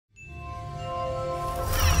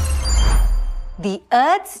The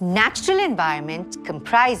Earth's natural environment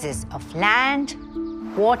comprises of land,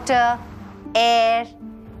 water, air,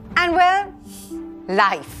 and well,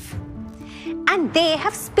 life. And they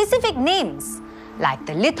have specific names like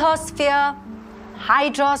the lithosphere,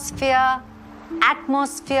 hydrosphere,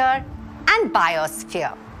 atmosphere, and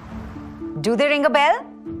biosphere. Do they ring a bell?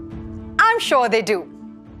 I'm sure they do.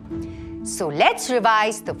 So let's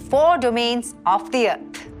revise the 4 domains of the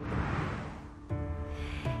Earth.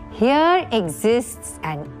 Here exists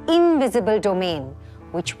an invisible domain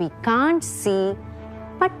which we can't see,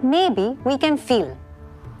 but maybe we can feel.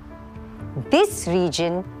 This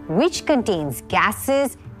region, which contains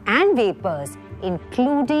gases and vapors,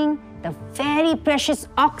 including the very precious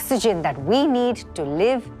oxygen that we need to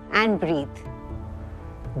live and breathe.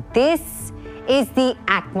 This is the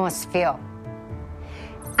atmosphere.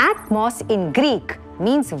 Atmos in Greek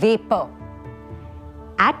means vapor.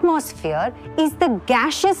 Atmosphere is the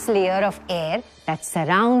gaseous layer of air that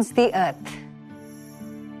surrounds the Earth.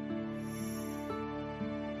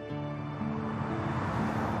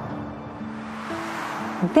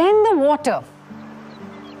 Then the water,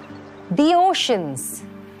 the oceans,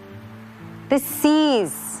 the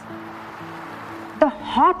seas, the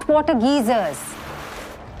hot water geysers,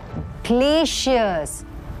 glaciers,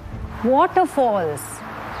 waterfalls,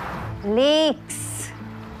 lakes,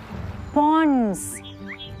 ponds,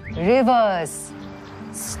 rivers,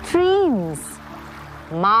 streams,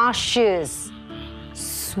 marshes,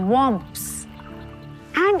 swamps,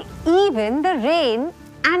 and even the rain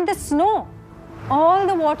and the snow. All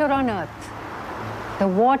the water on Earth. The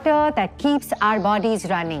water that keeps our bodies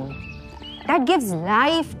running, that gives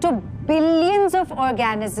life to billions of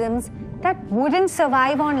organisms that wouldn't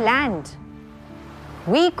survive on land.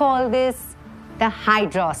 We call this the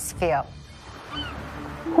hydrosphere.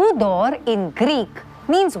 Hudor in Greek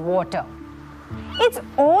means water. It's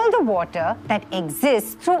all the water that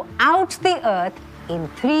exists throughout the Earth in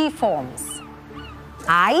 3 forms: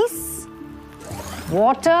 ice,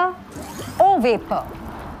 water, or vapor.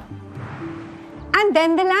 And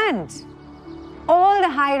then the land, all the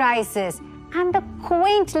high rises and the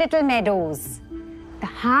quaint little meadows, the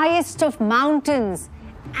highest of mountains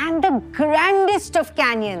and the grandest of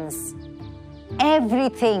canyons.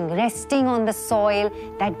 Everything resting on the soil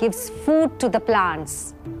that gives food to the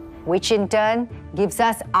plants, which in turn gives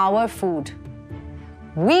us our food.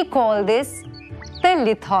 We call this the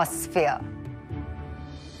lithosphere.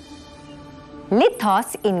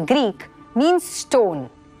 Lithos in Greek means stone.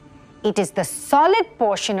 It is the solid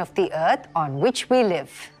portion of the Earth on which we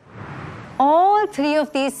live. All 3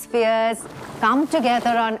 of these spheres come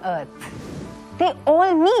together on Earth. They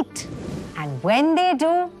all meet, and when they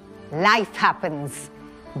do, life happens.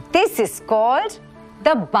 This is called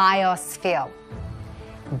the biosphere.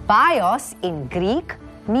 Bios in Greek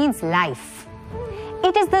means life.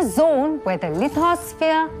 It is the zone where the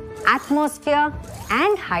lithosphere, atmosphere,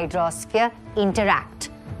 and hydrosphere interact,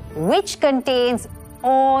 which contains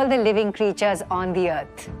all the living creatures on the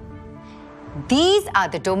Earth. These are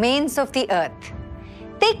the domains of the Earth.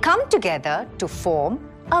 They come together to form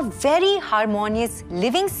a very harmonious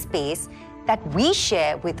living space that we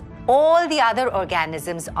share with all the other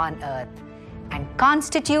organisms on Earth and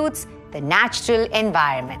constitutes the natural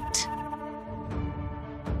environment.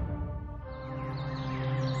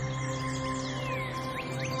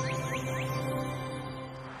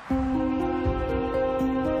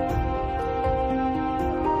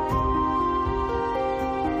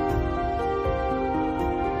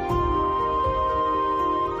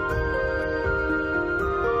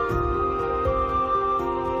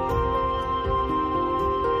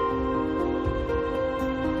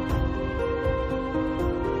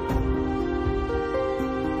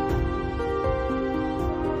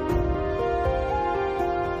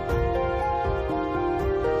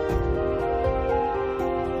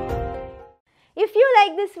 If you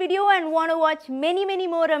like this video and want to watch many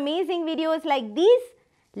more amazing videos like these,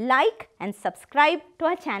 like and subscribe to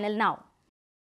our channel now.